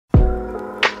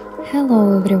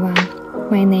Hello everyone,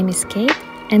 my name is Kate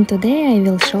and today I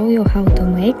will show you how to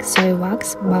make soy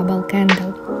wax bubble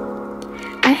candle.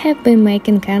 I have been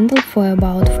making candle for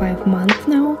about 5 months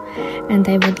now and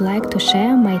I would like to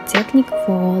share my technique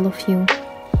for all of you.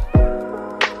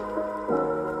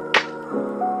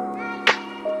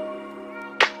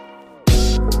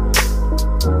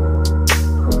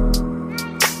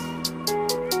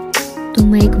 To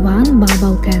make one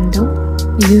bubble candle,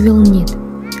 you will need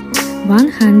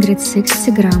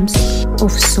 160 grams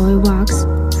of soy wax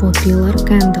for pillar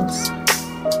candles.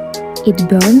 It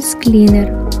burns cleaner,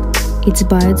 it's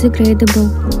biodegradable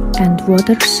and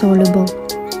water soluble.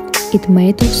 It's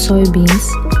made of soybeans,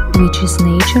 which is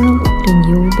natural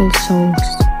renewable source.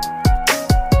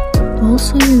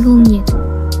 Also you will need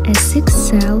a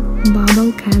 6-cell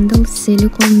bubble candle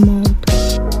silicone mold.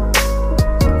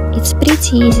 It's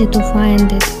pretty easy to find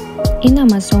it in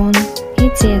Amazon,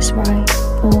 ETSY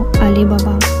or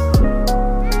Alibaba.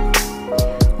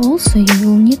 Also you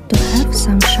will need to have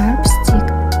some sharp stick.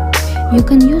 You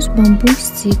can use bamboo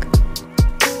stick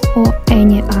or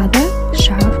any other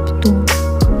sharp tool.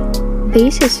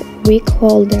 This is wick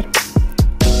holder.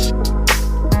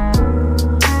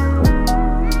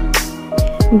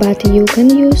 But you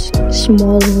can use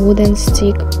small wooden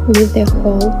stick with a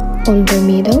hole on the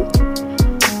middle,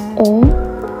 or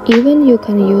even you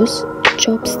can use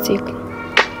chopstick.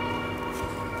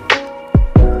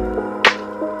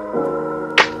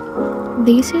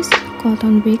 This is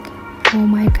cotton wick for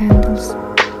my candles.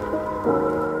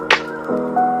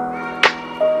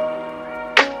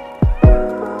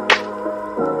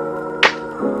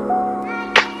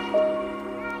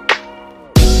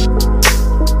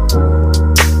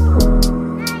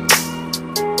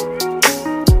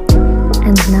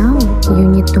 And now you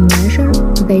need to measure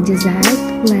the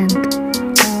desired length.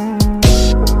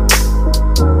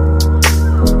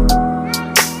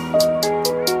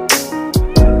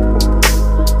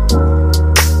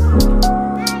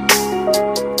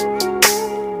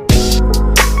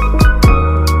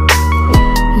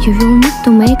 You will need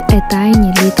to make a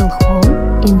tiny little hole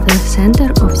in the center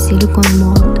of silicone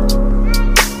mold.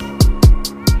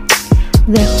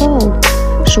 The hole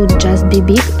should just be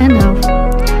big enough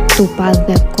to pass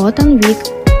the cotton wick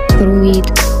through it.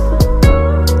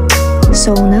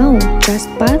 So now just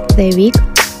pass the wick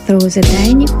through the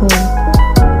tiny hole.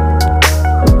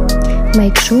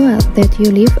 Make sure that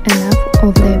you leave enough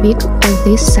of the wick on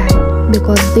this side,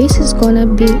 because this is gonna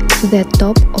be the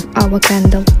top of our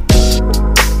candle.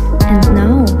 And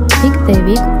now pick the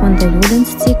wick on the wooden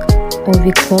stick or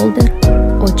wick holder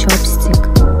or chopstick.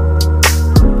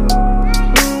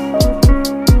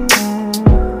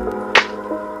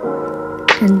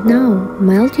 And now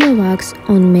melt your wax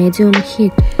on medium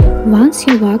heat. Once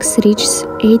your wax reaches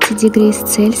 80 degrees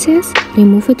Celsius,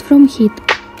 remove it from heat.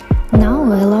 Now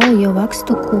allow your wax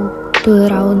to cool to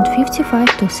around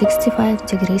 55 to 65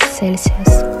 degrees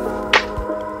Celsius.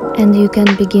 And you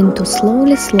can begin to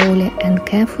slowly and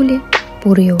carefully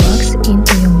pour your wax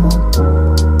into your mold.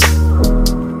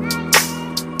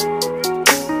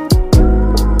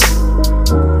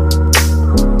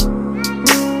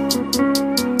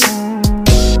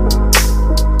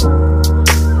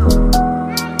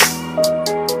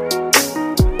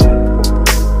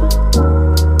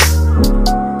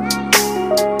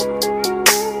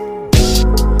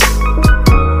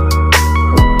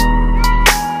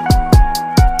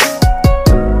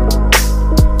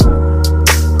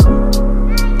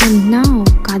 Now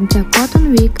cut the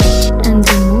cotton wick and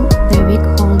remove the wick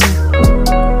holder.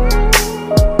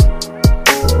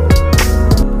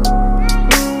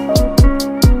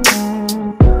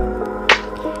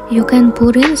 You can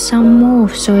pour in some more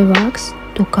soy wax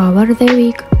to cover the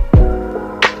wick.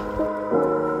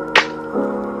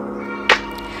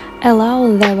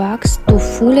 Allow the wax to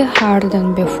fully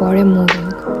harden before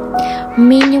removing.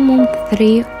 Minimum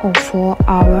 3 or 4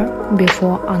 hours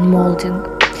before unmolding.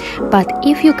 But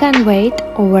if you can wait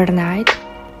overnight,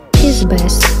 it's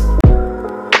best.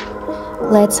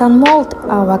 Let's unmold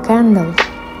our candle.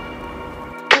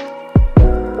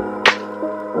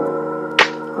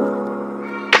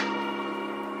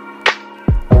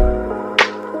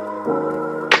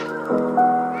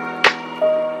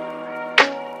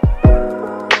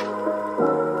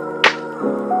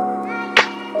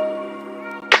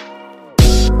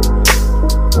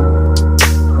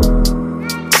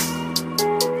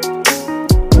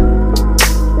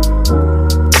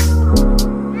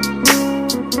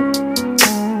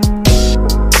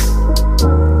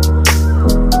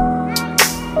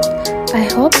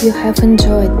 hope you have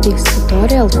enjoyed this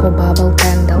tutorial for bubble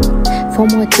candle. For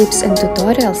more tips and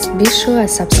tutorials, be sure to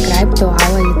subscribe to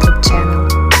our YouTube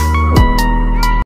channel.